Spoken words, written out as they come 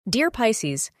Dear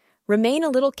Pisces, remain a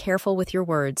little careful with your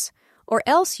words, or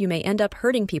else you may end up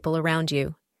hurting people around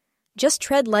you. Just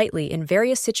tread lightly in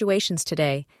various situations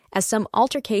today, as some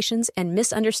altercations and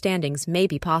misunderstandings may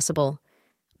be possible.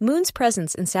 Moon's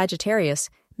presence in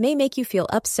Sagittarius may make you feel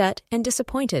upset and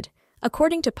disappointed,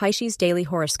 according to Pisces' daily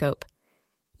horoscope.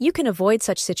 You can avoid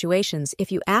such situations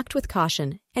if you act with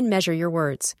caution and measure your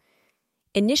words.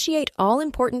 Initiate all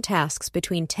important tasks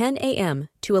between 10 a.m.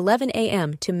 to 11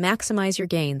 a.m. to maximize your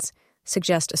gains,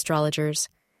 suggest astrologers.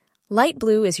 Light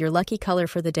blue is your lucky color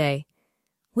for the day.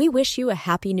 We wish you a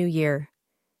happy new year.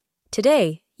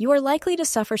 Today, you are likely to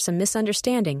suffer some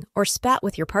misunderstanding or spat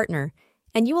with your partner,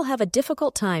 and you will have a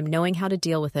difficult time knowing how to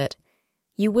deal with it.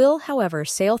 You will, however,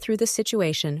 sail through this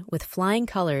situation with flying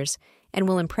colors and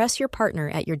will impress your partner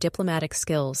at your diplomatic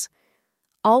skills.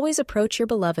 Always approach your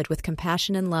beloved with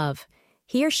compassion and love.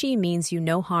 He or she means you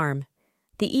no harm.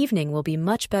 The evening will be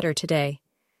much better today.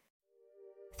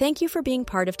 Thank you for being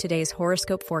part of today's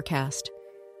horoscope forecast.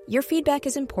 Your feedback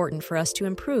is important for us to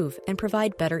improve and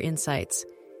provide better insights.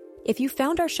 If you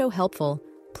found our show helpful,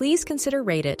 please consider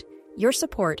rate it. Your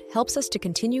support helps us to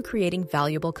continue creating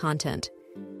valuable content.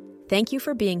 Thank you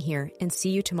for being here and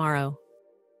see you tomorrow.